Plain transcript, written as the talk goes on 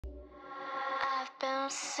been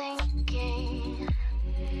sinking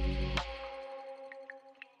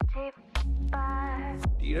deep back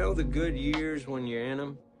Do you know the good years when you're in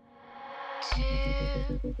them?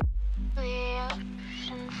 to the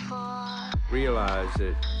ocean floor, Realize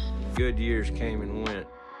that good years came and went.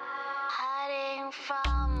 hiding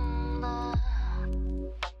from the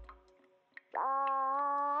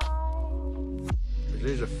 'Cause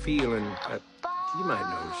there's a feeling, you might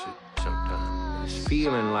notice it sometimes. This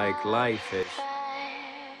feeling like life has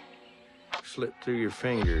slipped through your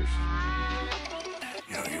fingers.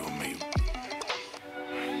 You know, you and me,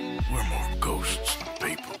 we're more ghosts than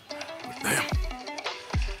people. But them,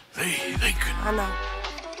 they could... I know.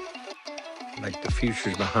 Like the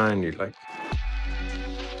future's behind you, like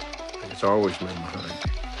it's always been behind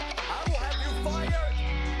you. I will have you fired!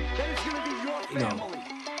 Then it's gonna be your You know, family.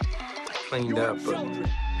 I cleaned Your up, but children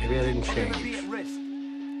maybe I didn't are gonna be change. at risk.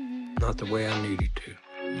 Not the way I needed to.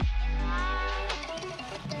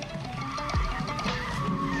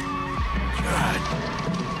 God.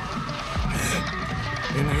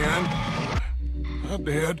 In the end, I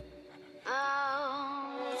did.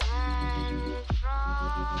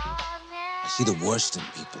 I see the worst in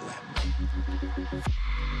people, Lamb.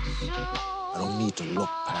 I don't need to look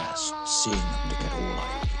past seeing them to get all I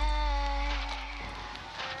need.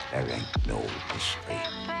 There ain't no mystery.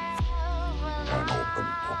 They're an open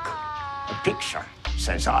book. A picture,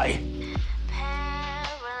 says I.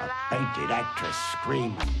 A painted actress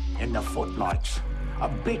screaming in the footlights. A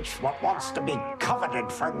bitch what wants to be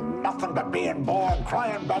coveted for nothing but being born,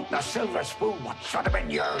 crying about the silver spoon what should have been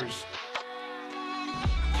yours.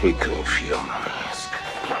 Take off your mask.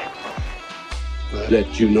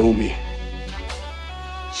 Let you know me.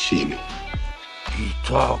 See me. He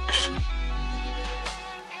talks.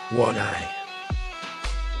 One eye.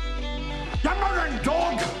 You murdering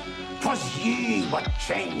dog! 'Twas ye what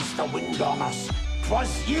changed the wind on us.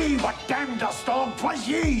 'Twas ye what damned us, dog. 'Twas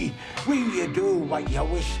ye. Will you do what you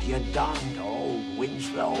wished you'd done to old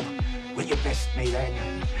Winslow? Will you best me then?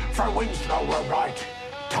 For Winslow were right.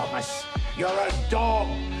 Thomas, you're a dog.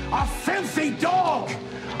 A filthy dog!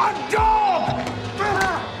 A dog!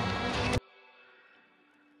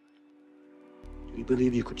 Do you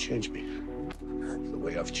believe you could change me? The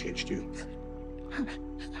way I've changed you.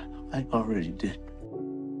 I already did.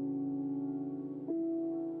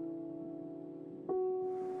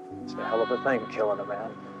 It's a hell of a thing, killing a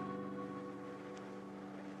man.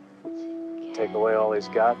 Take away all he's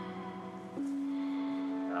got,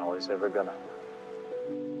 and all he's ever gonna.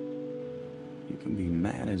 You can be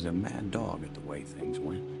mad as a mad dog at the way things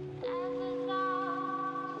went.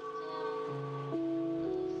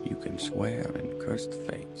 You can swear and curse the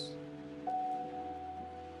fates.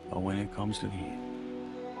 But when it comes to the end,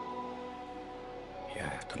 you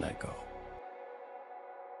have to let go.